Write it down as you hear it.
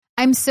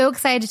I'm so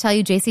excited to tell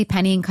you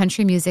JCPenney and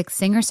country music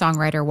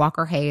singer-songwriter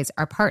Walker Hayes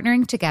are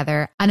partnering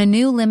together on a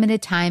new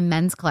limited-time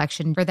men's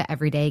collection for the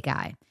everyday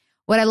guy.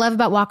 What I love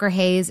about Walker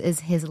Hayes is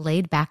his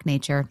laid-back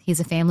nature.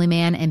 He's a family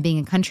man, and being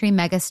a country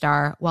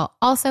megastar while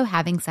also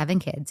having 7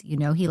 kids, you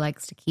know he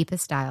likes to keep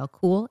his style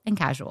cool and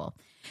casual.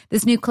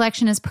 This new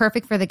collection is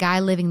perfect for the guy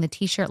living the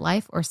t-shirt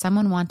life or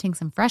someone wanting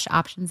some fresh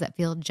options that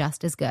feel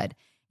just as good.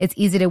 It's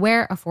easy to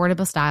wear,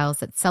 affordable styles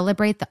that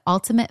celebrate the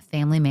ultimate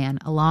family man,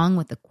 along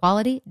with the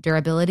quality,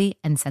 durability,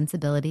 and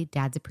sensibility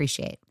dads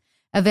appreciate.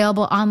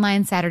 Available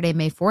online Saturday,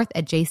 May 4th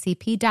at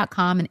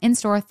jcp.com and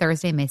in-store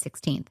Thursday, May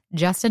 16th.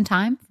 Just in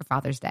time for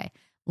Father's Day.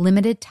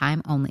 Limited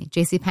time only.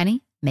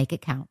 JCPenney, make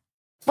it count.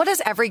 What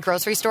does every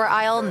grocery store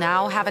aisle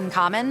now have in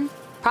common?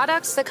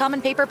 Products that come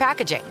in paper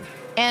packaging.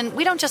 And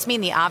we don't just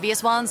mean the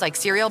obvious ones like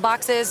cereal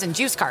boxes and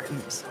juice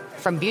cartons.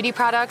 From beauty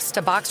products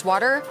to boxed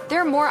water,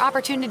 there are more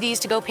opportunities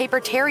to go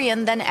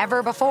papertarian than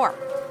ever before.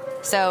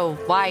 So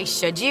why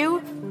should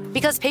you?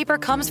 Because paper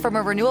comes from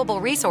a renewable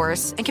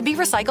resource and can be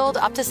recycled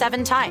up to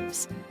 7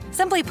 times.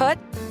 Simply put,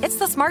 it's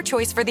the smart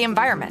choice for the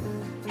environment.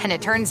 And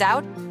it turns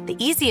out, the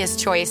easiest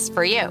choice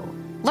for you.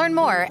 Learn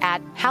more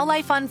at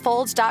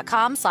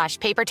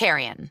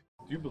howlifeunfolds.com/papertarian. Do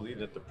you believe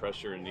that the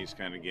pressure in these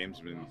kind of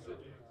games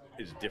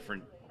is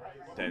different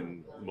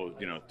than most,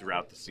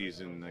 throughout the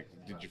season? Like,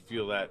 did you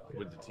feel that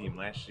with the team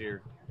last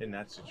year in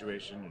that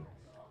situation?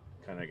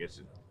 Kind of, I guess,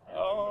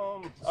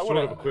 sort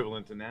of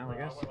equivalent to now, I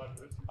guess.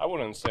 I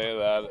wouldn't say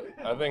that.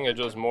 I think it's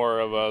just more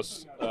of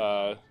us,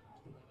 not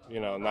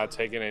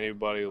taking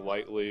anybody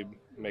lightly,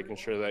 making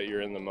sure that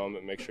you're in the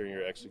moment, make sure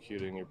you're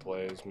executing your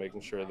plays,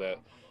 making sure that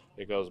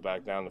it goes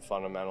back down to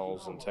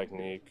fundamentals and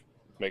technique,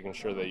 making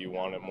sure that you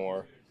want it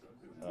more.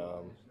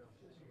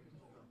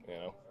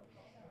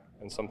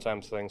 And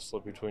sometimes things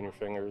slip between your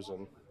fingers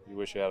and you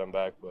wish you had them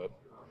back, but,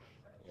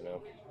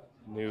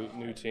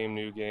 new team,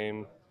 new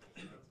game,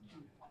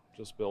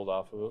 just build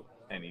off of it.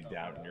 Any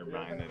doubt in your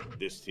mind that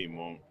this team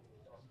won't,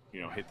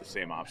 hit the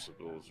same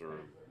obstacles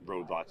or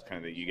roadblocks kind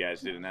of that you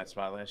guys did in that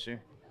spot last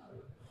year?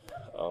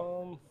 I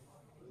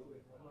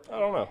don't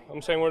know.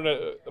 I'm saying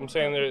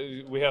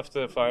we have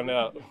to find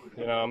out.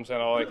 I'm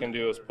saying all I can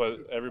do is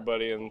put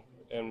everybody in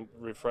and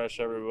refresh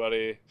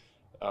everybody.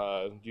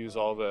 Use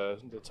all the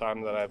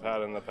time that I've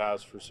had in the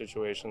past for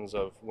situations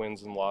of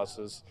wins and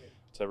losses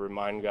to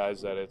remind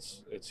guys that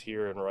it's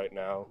here and right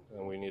now,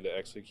 and we need to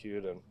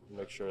execute and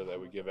make sure that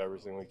we give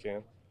everything we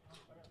can.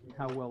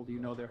 How well do you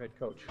know their head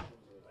coach?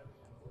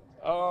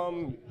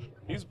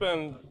 He's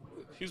been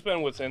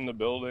within the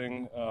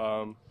building.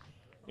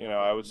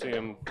 I would see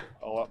him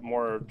a lot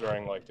more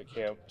during like the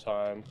camp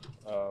time.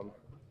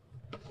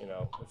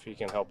 If he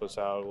can help us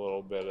out a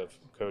little bit of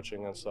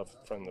coaching and stuff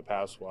from the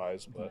past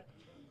wise, but.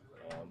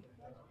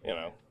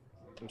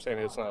 I'm saying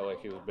it's not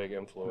like he was a big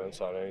influence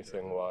on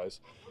anything wise.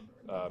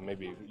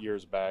 Maybe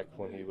years back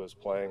when he was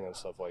playing and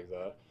stuff like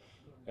that,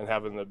 and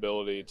having the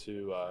ability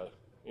to,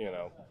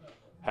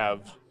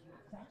 have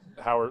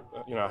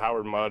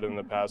Howard Mudd in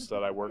the past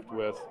that I worked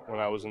with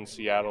when I was in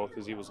Seattle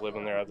because he was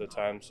living there at the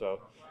time.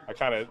 So I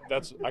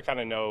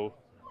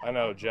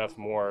know Jeff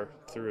more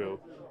through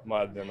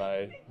Mudd than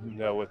I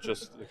know with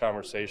just the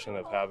conversation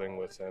of having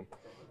with him.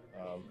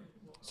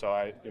 So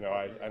I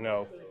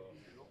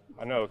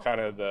know kind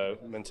of the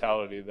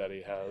mentality that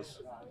he has.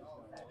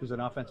 Does an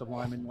offensive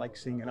lineman like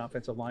seeing an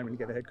offensive lineman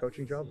get a head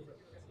coaching job?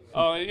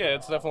 Oh yeah,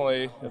 it's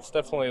definitely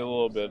a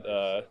little bit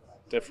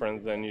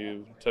different than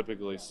you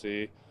typically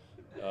see.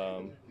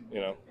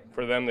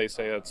 For them, they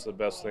say that's the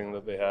best thing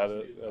that they had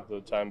at the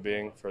time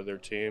being for their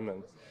team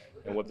and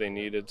what they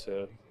needed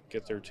to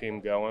get their team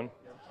going.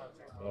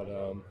 But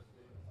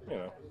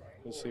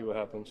we'll see what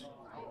happens.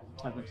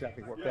 Hasn't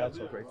exactly worked out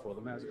so great for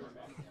them, has it?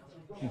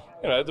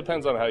 It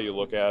depends on how you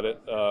look at it.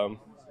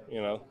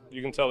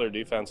 You can tell their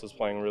defense is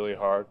playing really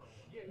hard.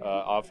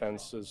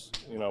 Offense is,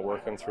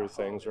 working through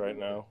things right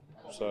now.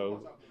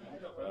 So,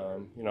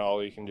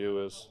 all you can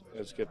do is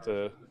get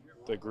the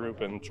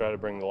group and try to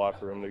bring the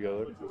locker room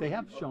together. They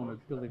have shown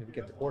an ability to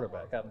get the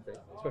quarterback, haven't they?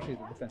 Especially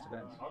the defensive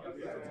ends.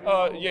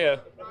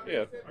 Yeah.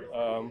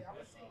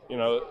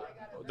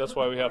 That's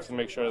why we have to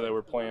make sure that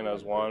we're playing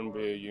as one,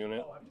 be a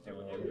unit.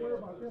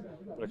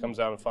 But it comes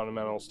down to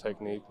fundamentals,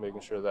 technique,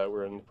 making sure that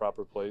we're in the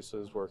proper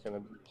places, working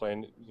and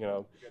playing,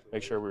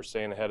 make sure we're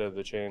staying ahead of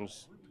the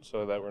change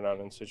so that we're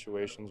not in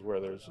situations where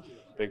there's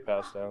big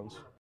pass downs.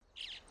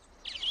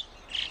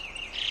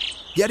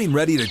 Getting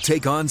ready to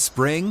take on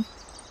spring?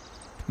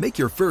 Make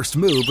your first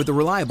move with the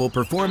reliable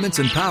performance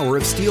and power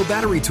of Steel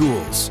battery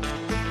tools.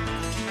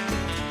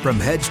 From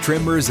hedge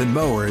trimmers and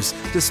mowers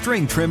to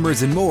string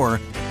trimmers and more,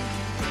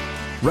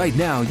 right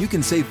now you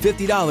can save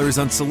 $50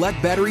 on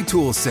select battery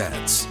tool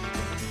sets.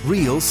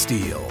 Real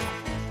Steel.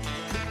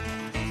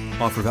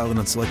 Offer valid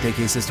on select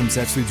AK system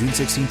sets through June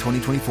 16,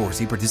 2024.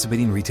 See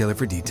participating retailer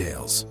for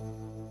details.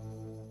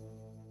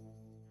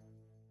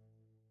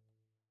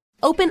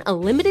 Open a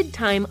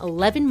limited-time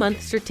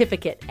 11-month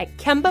certificate at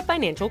Kemba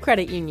Financial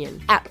Credit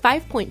Union. At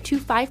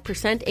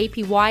 5.25%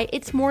 APY,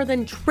 it's more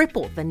than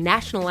triple the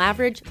national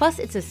average, plus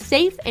it's a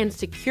safe and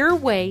secure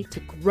way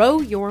to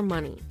grow your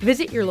money.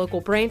 Visit your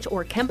local branch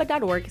or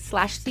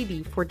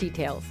kemba.org/cb for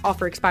details.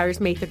 Offer expires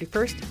May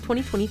 31st,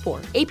 2024.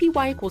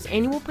 APY equals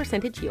annual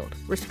percentage yield.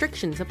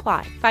 Restrictions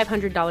apply.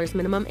 $500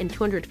 minimum and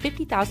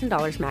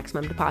 $250,000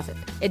 maximum deposit.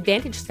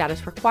 Advantage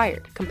status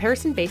required.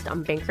 Comparison based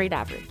on bank rate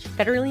average.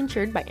 Federally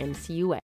insured by NCUA.